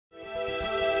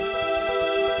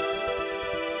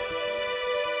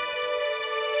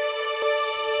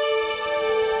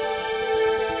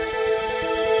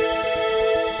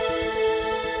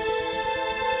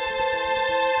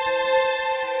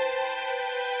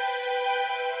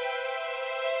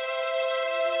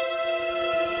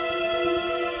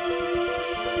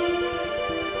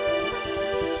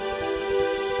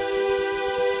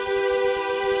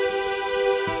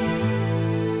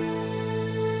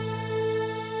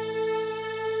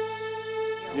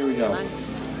Here we go.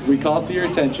 We call to your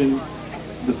attention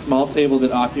the small table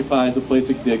that occupies a place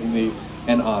of dignity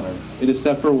and honor. It is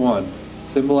set for one,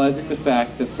 symbolizing the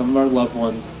fact that some of our loved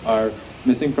ones are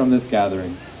missing from this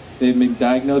gathering. They've been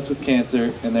diagnosed with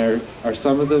cancer, and there are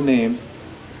some of the names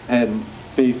and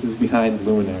faces behind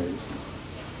luminaries.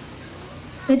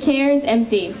 The chair is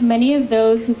empty. Many of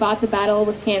those who fought the battle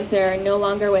with cancer are no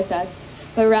longer with us,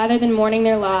 but rather than mourning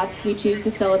their loss, we choose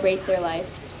to celebrate their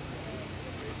life.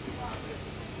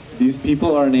 These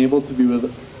people are unable to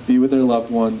be with their loved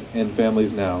ones and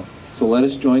families now, so let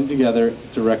us join together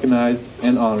to recognize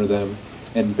and honor them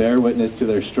and bear witness to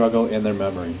their struggle and their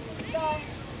memory.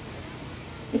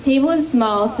 The table is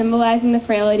small, symbolizing the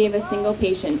frailty of a single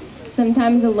patient,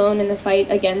 sometimes alone in the fight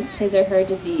against his or her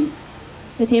disease.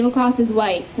 The tablecloth is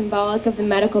white, symbolic of the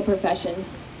medical profession,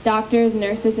 doctors,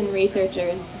 nurses, and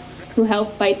researchers who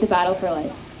help fight the battle for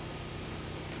life.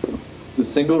 The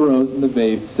single rose in the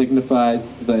vase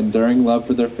signifies the enduring love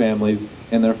for their families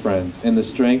and their friends, and the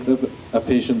strength of a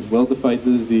patient's will to fight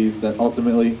the disease that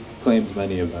ultimately claims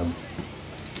many of them.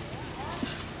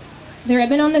 The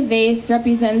ribbon on the vase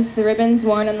represents the ribbons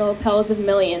worn on the lapels of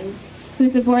millions who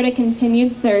support a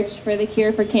continued search for the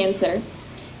cure for cancer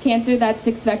that's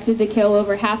expected to kill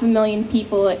over 500,000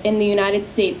 people in the United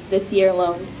States this year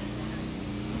alone.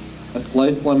 A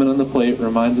sliced lemon on the plate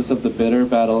reminds us of the bitter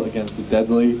battle against the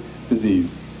deadly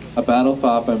disease, a battle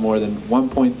fought by more than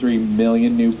 1.3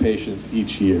 million new patients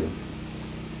each year.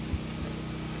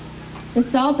 The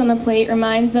salt on the plate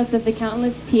reminds us of the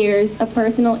countless tears of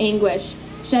personal anguish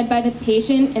shed by the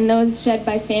patient and those shed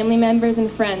by family members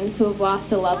and friends who have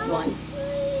lost a loved one.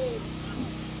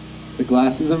 The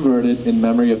glass is inverted in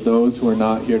memory of those who are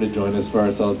not here to join us for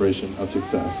our celebration of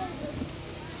success.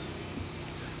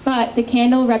 But the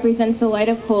candle represents the light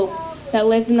of hope that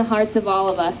lives in the hearts of all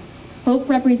of us. Hope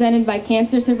represented by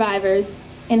cancer survivors,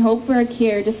 and hope for a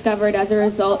cure discovered as a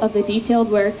result of the detailed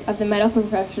work of the medical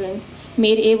profession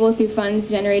made able through funds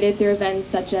generated through events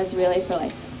such as Relay for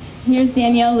Life. Here's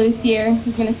Danielle Lussier,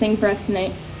 who's going to sing for us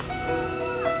tonight.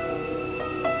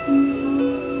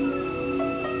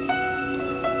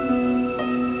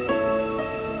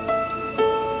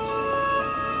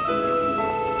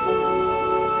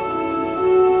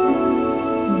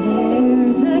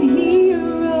 There's a hero.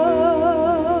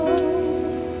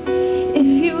 If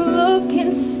you look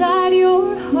inside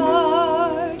your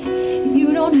heart,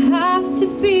 you don't have to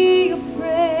be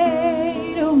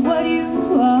afraid of what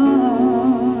you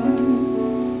are.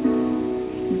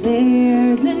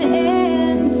 There's an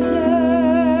answer.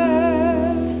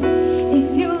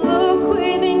 If you look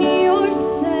within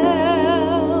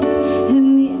yourself,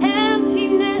 and the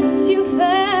emptiness you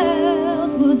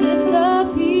felt will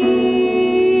disappear.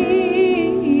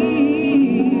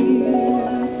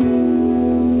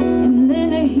 And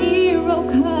then a hero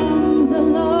comes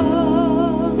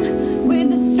along with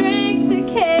the strength to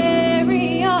carry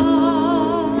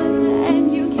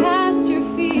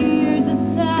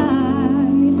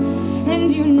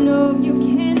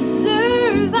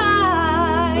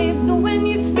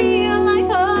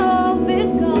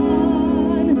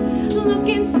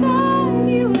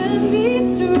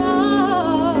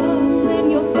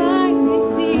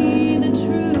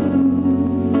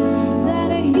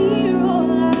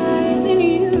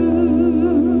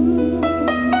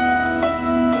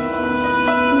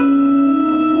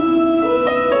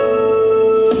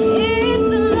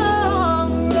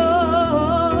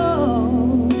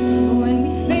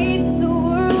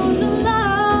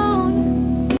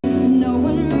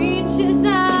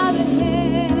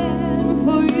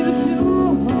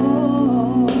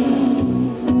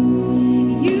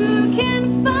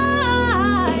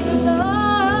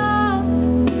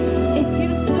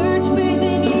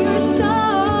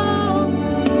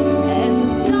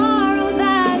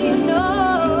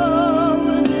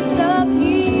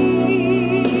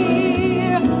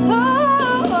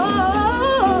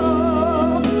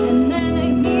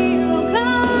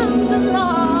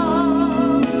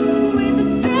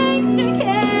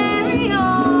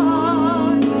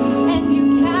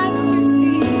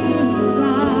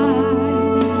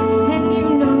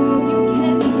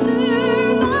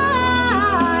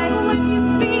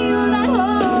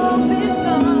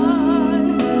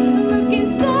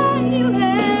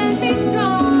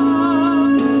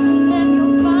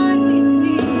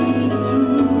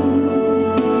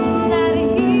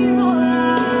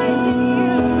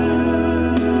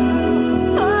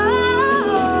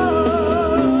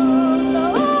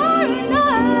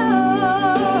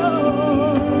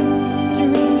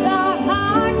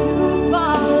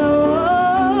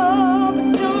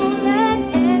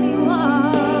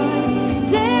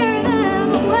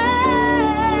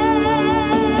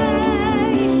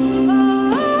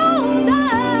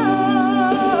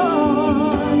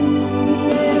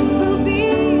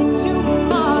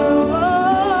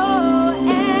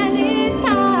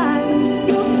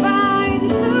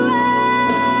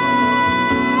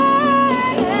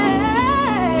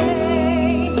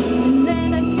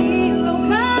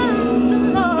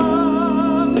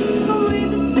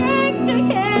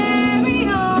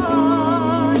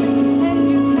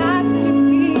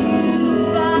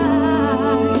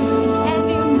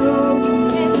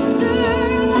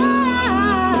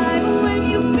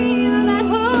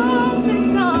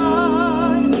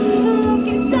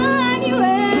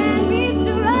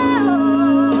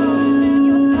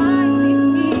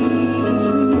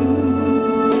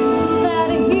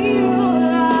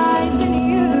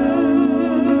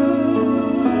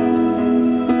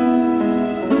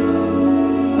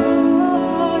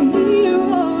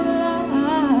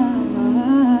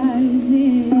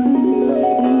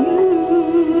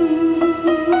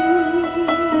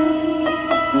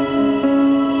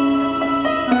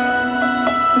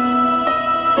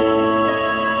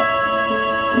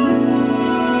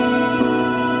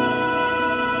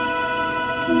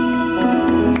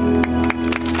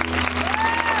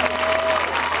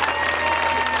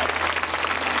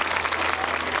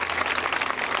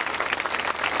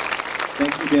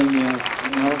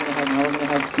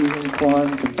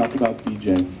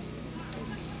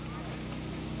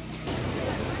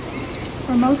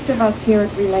For most of us here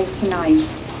at Relate tonight,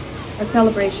 our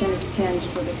celebration is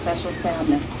tinged with a special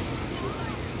sadness.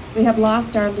 We have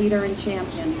lost our leader and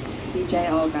champion, B.J.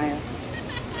 Allgaier.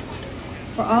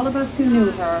 For all of us who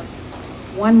knew her,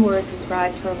 one word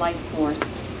described her life force,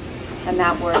 and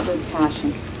that word was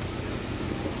passion.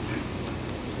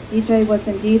 B.J. was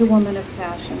indeed a woman of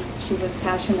passion. She was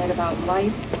passionate about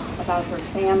life, about her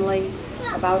family,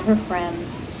 about her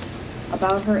friends,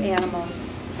 about her animals,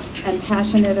 and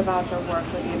passionate about her work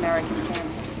with the American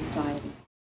Cancer Society.